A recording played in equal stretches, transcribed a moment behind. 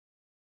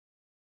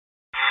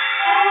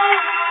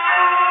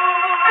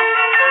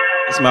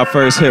my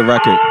first hit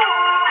record.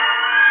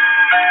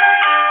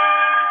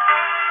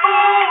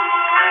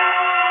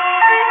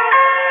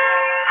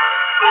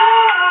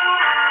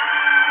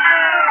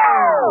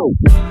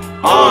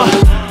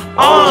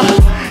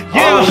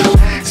 Yeah.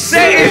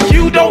 Say if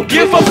you don't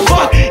give a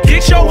fuck,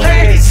 get your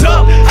hands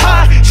up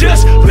high.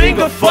 Just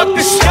finger fuck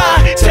the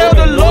sky. Tell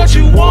the Lord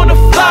you wanna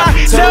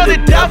fly. Tell the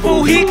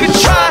devil he can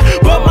try,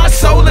 but my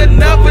soul will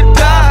never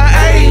die.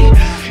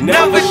 Ayy,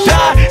 never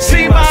die.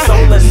 See my,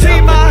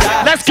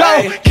 let's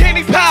go.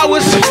 Kenny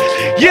Powers.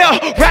 Yeah,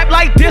 rap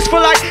like this for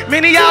like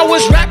many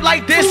hours. Rap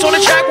like this on the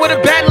track with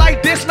a bat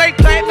like this. Make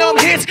platinum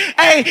hits.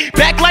 Ayy,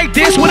 back like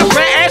this with a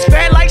brand ass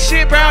fat like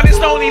shit. Brown is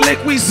the only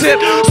lick we zip.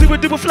 Super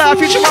duper fly,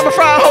 future mama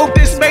fry. Hope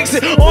this makes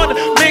it on the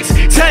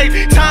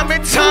mixtape. Time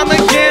and time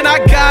again,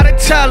 I gotta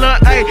tell her.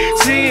 Ayy,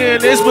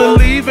 seeing is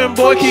believing.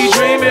 Boy, keep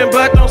dreaming,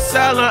 but don't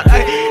sell her.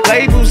 Ayy,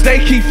 labels they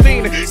keep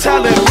fiending,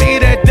 telling me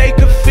that they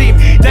could feed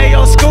me. They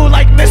on school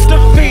like Mr.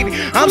 Feeney.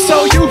 I'm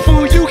so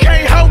youthful, you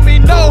can't help me,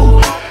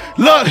 no.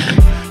 Look.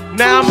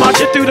 Now I'm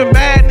marching through the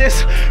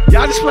madness.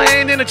 Y'all just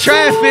playing in the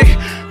traffic.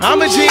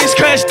 I'm a jeans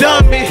crash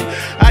dummy.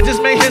 I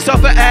just made hits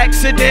off an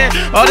accident.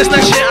 All this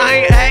nice shit,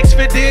 I ain't asked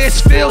for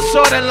this. Feels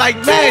sorta like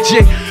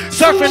magic.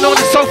 Surfing on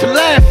the sofa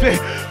laughing.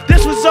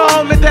 This was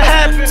all meant to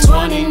happen.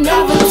 20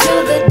 never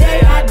till the day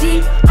I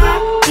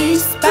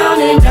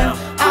eastbound and down.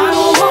 I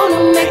don't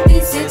wanna make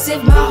these hits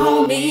if my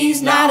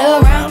homie's not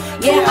around.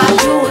 Yeah, I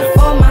do it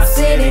for my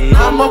city.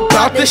 I'm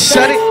about to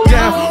shut it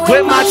down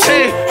with my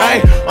team.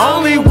 Ay,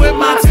 only with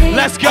my team.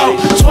 Let's go.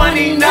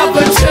 20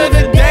 never till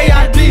the day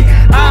I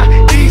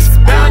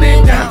eastbound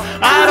and down.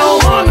 I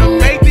don't wanna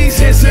make these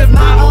hits if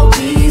my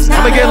OG's not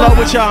around. I'ma get low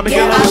with y'all.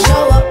 Yeah, I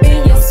show up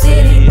in your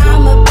city.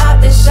 I'm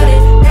about to shut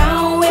it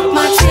down with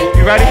my team.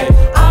 You ready?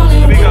 Ay,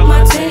 only with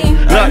my team.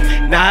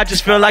 Look, now I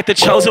just feel like the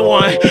chosen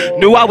one.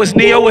 Knew I was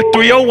Neo with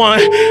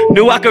 301.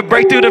 Knew I could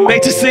break through the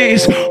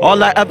matrices.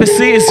 All I ever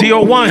see is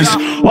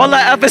 0-1s. All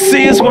I ever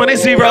see is 1 and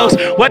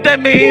 0s. What that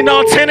mean?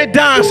 All 10 and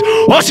dimes.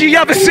 All she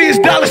ever see is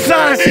dollar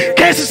sign.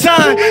 Cancer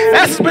sign,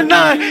 that's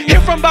benign.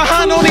 Hit from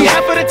behind only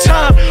half of the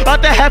time.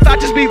 Other half I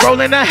just be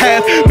rolling a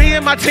half. Me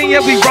and my team, yeah,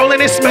 we rolling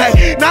and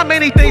smack. Not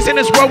many things in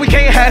this world we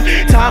can't have.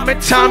 Time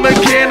and time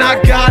again,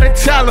 I gotta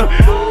tell them.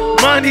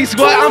 Money's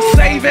what I'm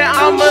saving.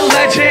 I'm a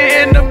legend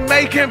in the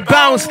making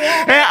bounce.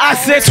 And I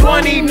said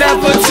 20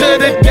 never to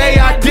the day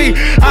I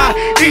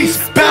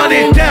eastbound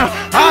and down.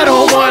 I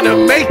don't wanna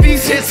make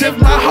these hits if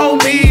my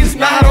homie's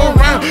not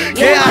around.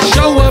 Yeah, I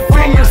show up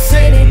in your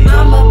city.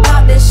 I'm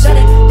about to shut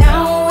it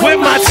down with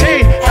my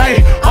team.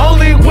 Hey,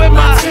 only with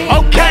my,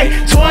 okay.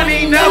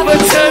 20 never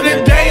to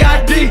the day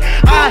I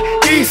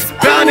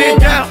eastbound and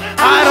down.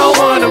 I don't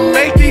wanna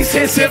make these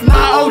hits if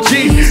my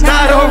OG's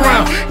not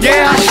around.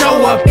 Yeah, I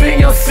show up in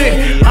your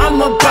city.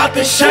 I'm about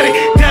to shut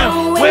it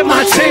down with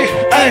my team.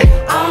 Hey,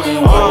 only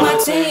with my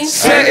team.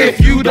 Say if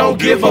you don't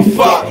give a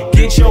fuck,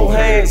 get your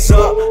hands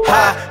up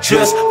high.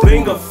 Just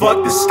finger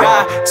fuck the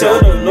sky. Tell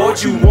the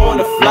Lord you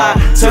wanna fly.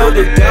 Tell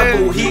the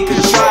devil he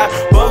can try,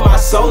 but my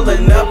soul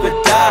will never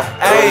die.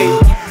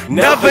 Ayy,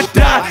 never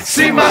die.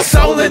 See my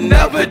soul will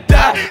never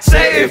die.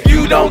 Say if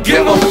you don't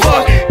give a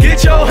fuck,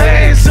 get your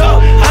hands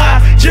up high.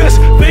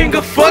 Just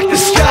finger fuck the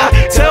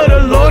sky. Tell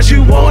the Lord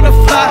you wanna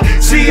fly.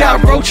 See I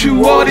wrote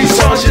you all these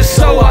songs just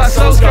so our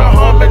souls can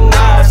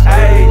harmonize.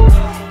 ayy,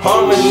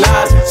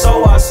 harmonize,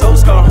 so our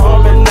souls can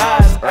harmonize.